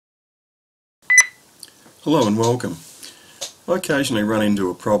Hello and welcome. I occasionally run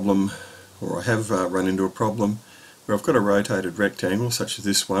into a problem, or I have run into a problem, where I've got a rotated rectangle such as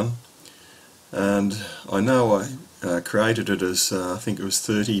this one, and I know I created it as I think it was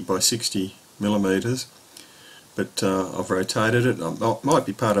 30 by 60 millimeters, but I've rotated it. It might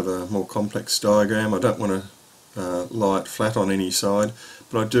be part of a more complex diagram. I don't want to lie it flat on any side,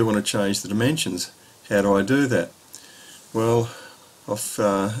 but I do want to change the dimensions. How do I do that? Well,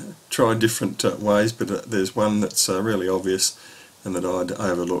 I've tried different ways, but there's one that's really obvious and that I'd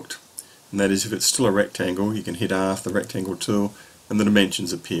overlooked, and that is if it's still a rectangle, you can hit R, the rectangle tool, and the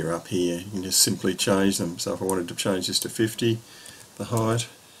dimensions appear up here. You can just simply change them. So if I wanted to change this to 50, the height,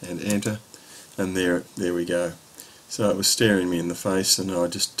 and enter, and there we go. So it was staring me in the face and I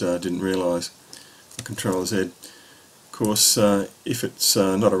just didn't realise. Control Z. Of course, if it's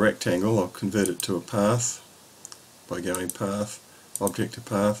not a rectangle, I'll convert it to a path by going path, object to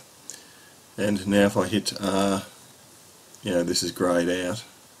path, and now if I hit R, this is greyed out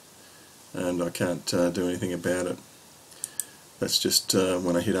and I can't do anything about it. That's just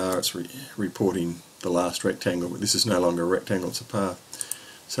when I hit R, it's reporting the last rectangle, but this is no longer a rectangle, it's a path.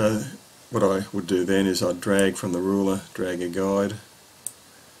 So what I would do then is I'd drag from the ruler, drag a guide,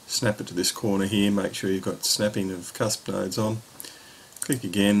 snap it to this corner here, make sure you've got snapping of cusp nodes on, click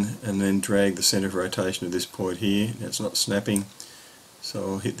again, and then drag the centre of rotation to this point here. Now it's not snapping, so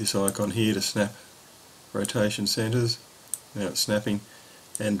I'll hit this icon here to snap rotation centres. Now it's snapping,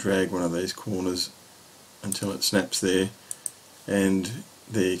 and drag one of these corners until it snaps there, and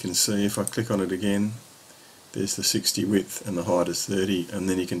there you can see if I click on it again, there's the 60 width and the height is 30, and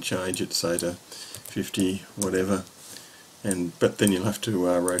then you can change it, say to 50, whatever, but then you'll have to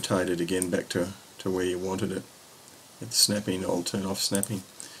rotate it again back to where you wanted it. It's snapping. I'll turn off snapping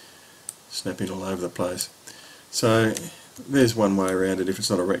all over the place. So there's one way around it if it's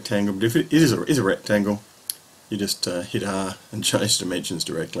not a rectangle, but if it is a rectangle, you just hit R and change dimensions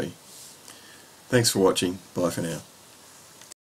directly. Thanks for watching. Bye for now.